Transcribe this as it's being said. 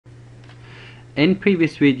In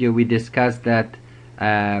previous video we discussed that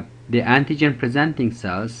the antigen presenting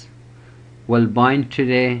cells will bind to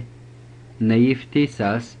the naive T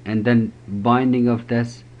cells, and then binding of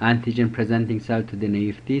this antigen presenting cell to the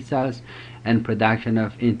naive T cells and production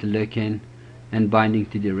of interleukin and binding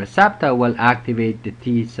to the receptor will activate the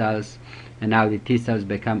T cells, and now the T cells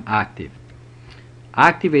become active.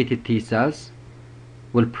 Activated T cells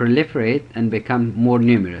will proliferate and become more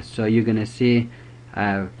numerous, so you're gonna see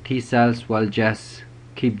T cells will just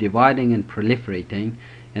keep dividing and proliferating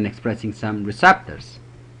and expressing some receptors.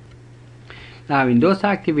 Now in those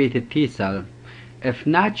activated T cell, if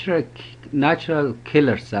natural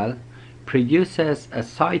killer cell produces a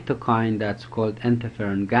cytokine that's called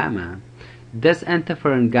interferon gamma, this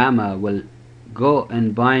interferon gamma will go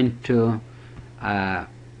and bind to the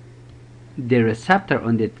receptor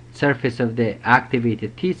on the surface of the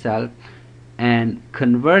activated T cell and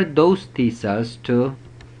convert those T cells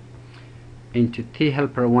into T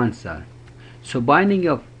helper 1 cell. So binding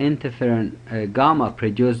of interferon gamma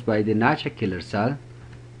produced by the natural killer cell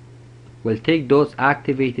will take those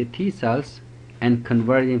activated T cells and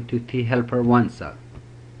convert them to T helper 1 cell.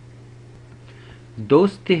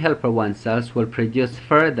 Those T helper 1 cells will produce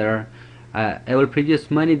further, it will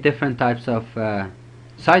produce many different types of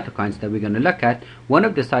cytokines that we're going to look at. One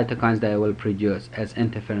of the cytokines that it will produce is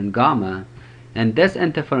interferon gamma, and this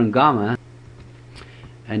interferon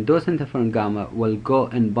gamma will go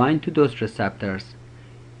and bind to those receptors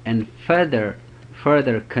and further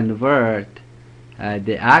convert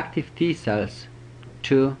the active T cells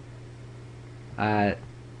to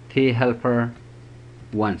T helper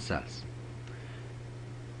 1 cells.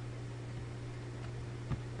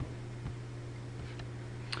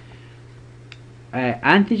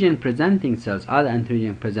 Antigen presenting cells, other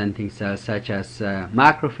antigen presenting cells such as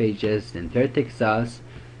macrophages and dendritic cells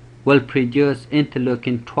will produce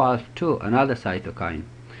interleukin 12-2, another cytokine,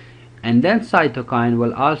 and then cytokine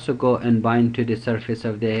will also go and bind to the surface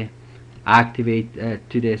of the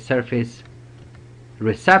to the surface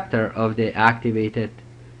receptor of the activated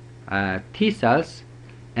T cells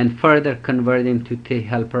and further convert them to T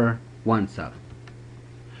helper 1 cell.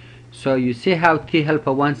 So you see how T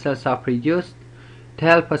helper 1 cells are produced. T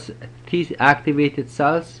activated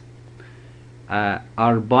cells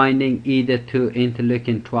are binding either to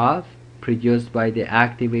interleukin 12 produced by the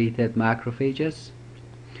activated macrophages,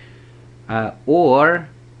 or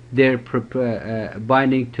they're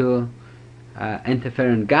binding to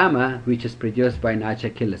interferon gamma, which is produced by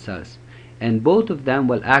natural killer cells, and both of them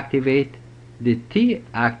will activate the T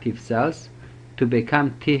active cells to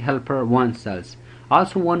become T helper 1 cells.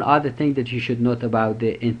 Also, one other thing that you should note about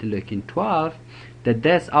the interleukin 12, that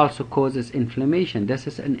this also causes inflammation. This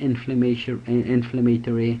is an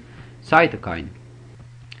inflammatory cytokine.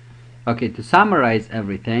 Okay, to summarize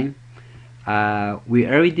everything, we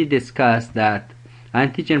already discussed that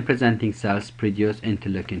antigen presenting cells produce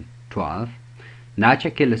interleukin 12,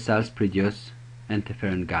 natural killer cells produce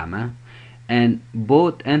interferon gamma, and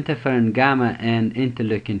both interferon gamma and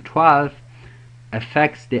interleukin 12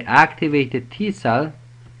 affects the activated T cell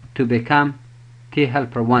to become T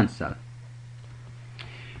helper 1 cell.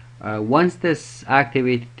 Once this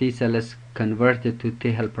activated T cell is converted to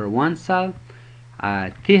T helper 1 cell,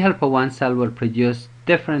 T helper 1 cell will produce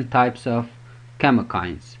different types of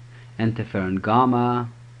chemokines: interferon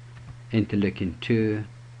gamma, interleukin 2,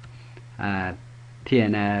 TNF,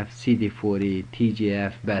 CD40,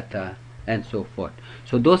 TGF, beta, and so forth.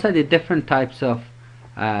 So those are the different types of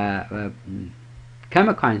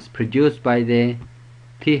chemokines produced by the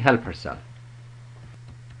T helper cell.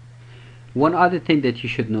 One other thing that you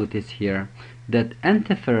should notice here, that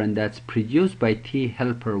interferon that's produced by T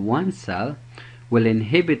helper 1 cell will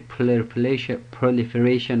inhibit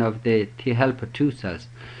proliferation of the T helper 2 cells.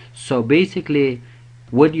 So basically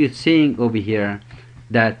what you're seeing over here,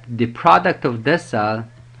 that the product of this cell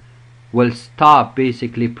will stop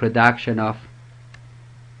basically production of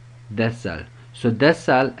this cell. So this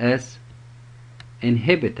cell is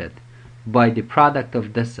inhibited by the product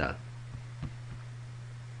of this cell,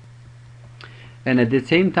 and at the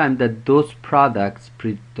same time that those products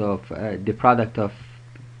the product of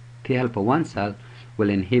T helper 1 cell will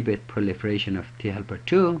inhibit proliferation of T helper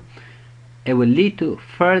 2, it will lead to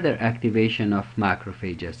further activation of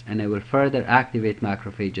macrophages, and it will further activate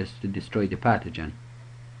macrophages to destroy the pathogen.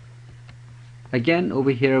 Again,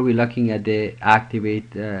 over here we're looking at the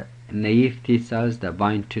activate naive T cells that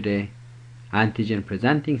bind to the antigen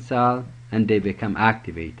presenting cell and they become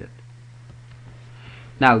activated.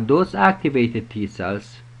 Now those activated T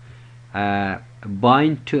cells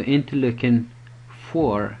bind to interleukin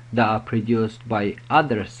 4 that are produced by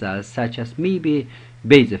other cells, such as maybe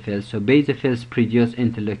basophils. So basophils produce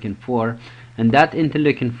interleukin 4, and that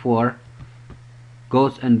interleukin 4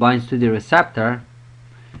 goes and binds to the receptor.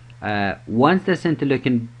 Once this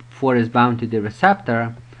interleukin 4 is bound to the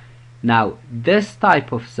receptor, now this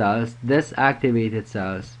type of cells, this activated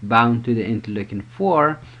cells bound to the interleukin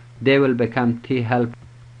 4, they will become T helper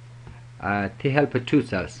 2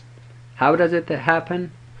 cells. How does it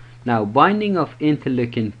happen? Now, binding of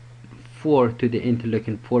interleukin 4 to the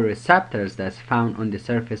interleukin 4 receptors that's found on the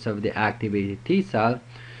surface of the activated T cell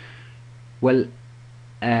will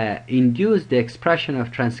induce the expression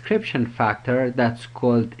of transcription factor that's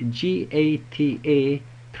called GATA3,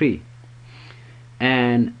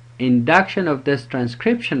 and induction of this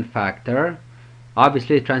transcription factor,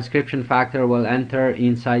 obviously transcription factor will enter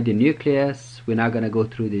inside the nucleus. We're not going to go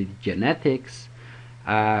through the genetics.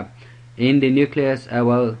 In the nucleus, I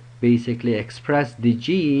will basically express the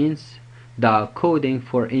genes that are coding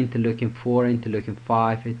for interleukin 4, interleukin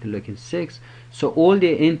 5, interleukin 6. So all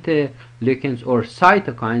the interleukins or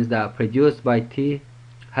cytokines that are produced by T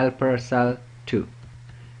helper cell 2.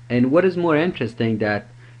 And what is more interesting, that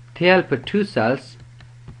T helper 2 cells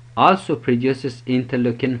also produces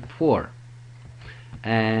interleukin 4,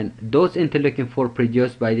 and those interleukin 4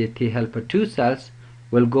 produced by the T helper 2 cells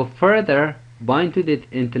will go further, bind to the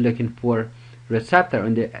interleukin 4 receptor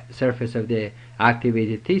on the surface of the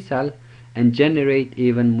activated T cell, and generate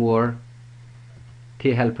even more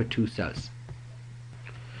T helper 2 cells.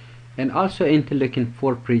 And also interleukin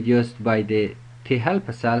 4 produced by the T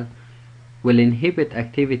helper cell will inhibit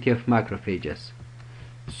activity of macrophages.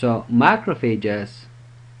 So macrophages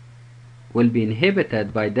will be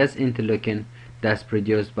inhibited by this interleukin that's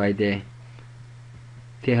produced by the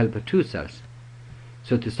T helper 2 cells.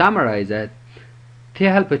 So to summarize it, T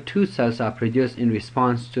helper 2 cells are produced in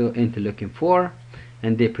response to interleukin 4,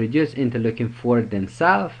 and they produce interleukin 4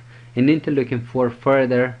 themselves, and interleukin 4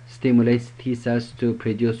 further stimulates T cells to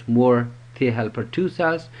produce more T helper 2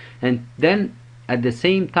 cells, and then at the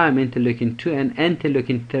same time interleukin 2 and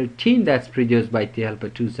interleukin 13 that's produced by T helper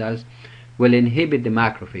 2 cells will inhibit the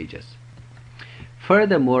macrophages.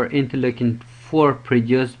 Furthermore, interleukin 4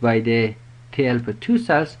 produced by the T helper 2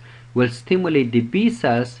 cells will stimulate the B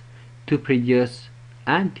cells to produce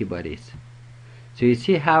antibodies. So you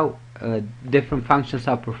see how different functions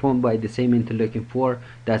are performed by the same interleukin 4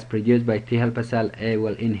 that's produced by T helper cell A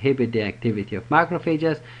will inhibit the activity of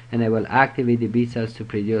macrophages, and it will activate the B cells to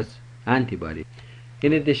produce antibodies.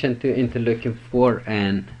 In addition to interleukin 4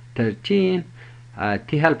 and 13,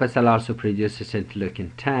 T helper cell also produces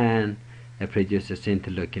interleukin 10, it produces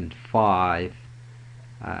interleukin 5,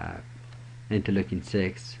 interleukin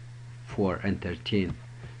 6, 4 and 13.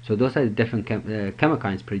 So those are the different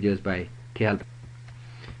chemokines produced by T helper.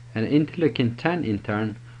 And interleukin 10 in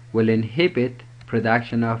turn will inhibit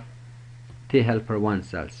production of T helper 1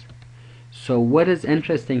 cells. So what is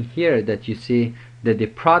interesting here, that you see that the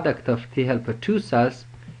product of T helper 2 cells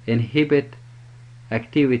inhibit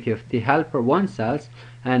activity of T helper 1 cells,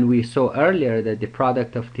 and we saw earlier that the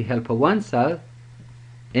product of T helper 1 cell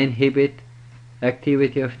inhibit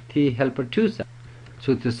activity of T helper 2 cells.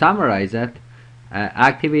 So to summarize it,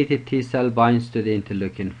 activated T cell binds to the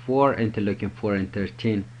interleukin 4, interleukin 4 and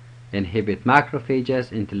 13 inhibit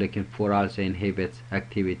macrophages, interleukin 4 also inhibits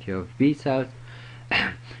activity of B cells,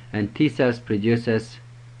 and T cells produces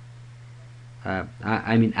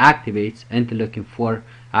activates interleukin 4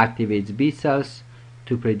 activates B cells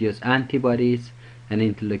to produce antibodies, and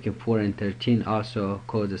interleukin 4 and 13 also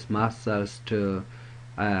causes mast cells to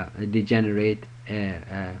degenerate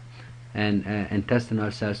and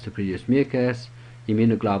intestinal cells to produce mucus.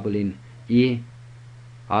 Immunoglobulin E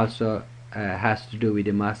also has to do with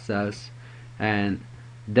the mast cells, and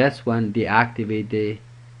this one deactivate the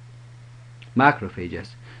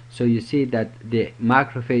macrophages. So you see that the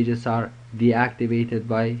macrophages are deactivated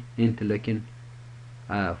by interleukin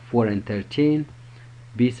 4 and 13,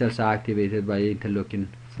 B cells are activated by interleukin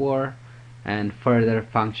 4, and further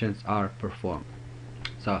functions are performed.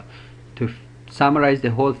 So to summarize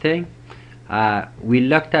the whole thing, we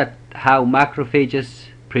looked at how macrophages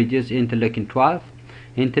produce interleukin 12.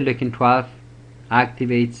 Interleukin 12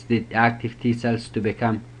 activates the active T cells to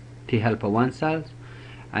become T helper 1 cells,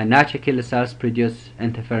 and natural killer cells produce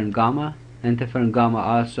interferon gamma. Interferon gamma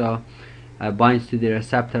also binds to the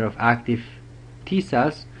receptor of active T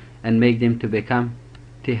cells and make them to become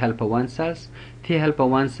T helper 1 cells. T helper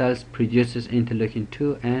 1 cells produces interleukin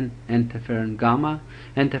 2 and interferon gamma.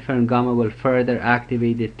 Interferon gamma will further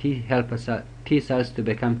activate the T cells to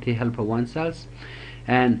become T helper 1 cells.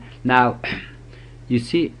 And now you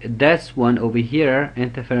see this one over here,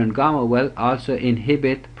 interferon gamma, will also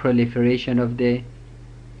inhibit proliferation of the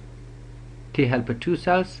T helper 2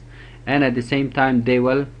 cells, and at the same time they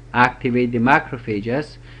will activate the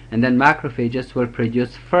macrophages, and then macrophages will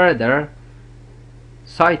produce further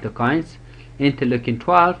cytokines, interleukin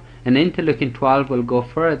 12, and interleukin 12 will go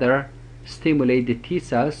further stimulate the T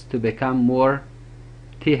cells to become more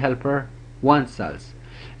T helper 1 cells,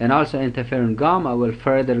 and also interferon gamma will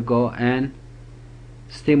further go and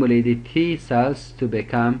stimulate the T cells to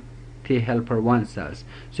become T helper 1 cells.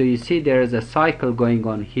 So you see there is a cycle going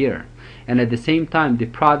on here, and at the same time the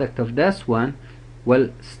product of this one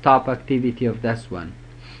will stop activity of this one.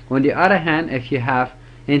 On the other hand, if you have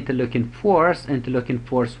interleukin 4s, interleukin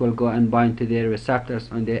 4s will go and bind to the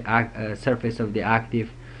receptors on the surface of the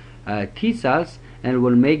active T cells and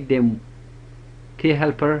will make them T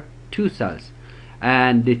helper 2 cells,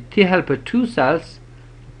 and the T helper 2 cells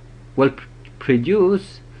will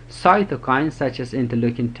produce cytokines such as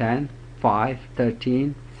interleukin 10, 5,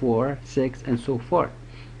 13, 4, 6, and so forth.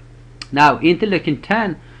 Now interleukin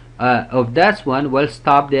 10 of that one will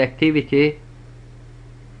stop the activity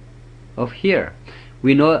of here.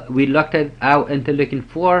 We know, we looked at how interleukin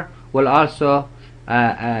 4 will also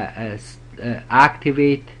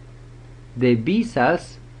activate the B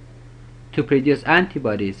cells to produce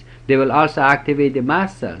antibodies. They will also activate the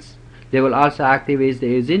mast cells. They will also activate the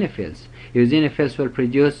eosinophils. Eosinophils will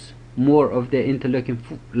produce more of the interleukin,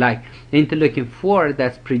 like interleukin 4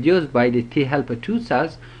 that's produced by the T helper 2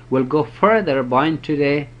 cells will go further, bind to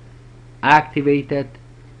the activated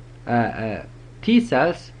T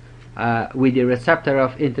cells with the receptor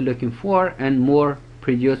of interleukin 4 and more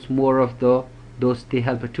produce more of those T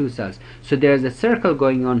helper 2 cells. So there's a circle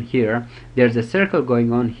going on here, there's a circle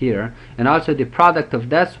going on here, and also the product of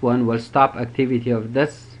this one will stop activity of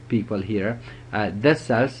this people here, this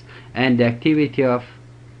cells, and the activity of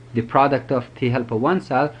the product of T helper 1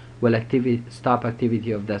 cell will stop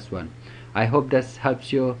activity of this one. I hope this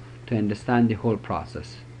helps you to understand the whole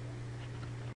process.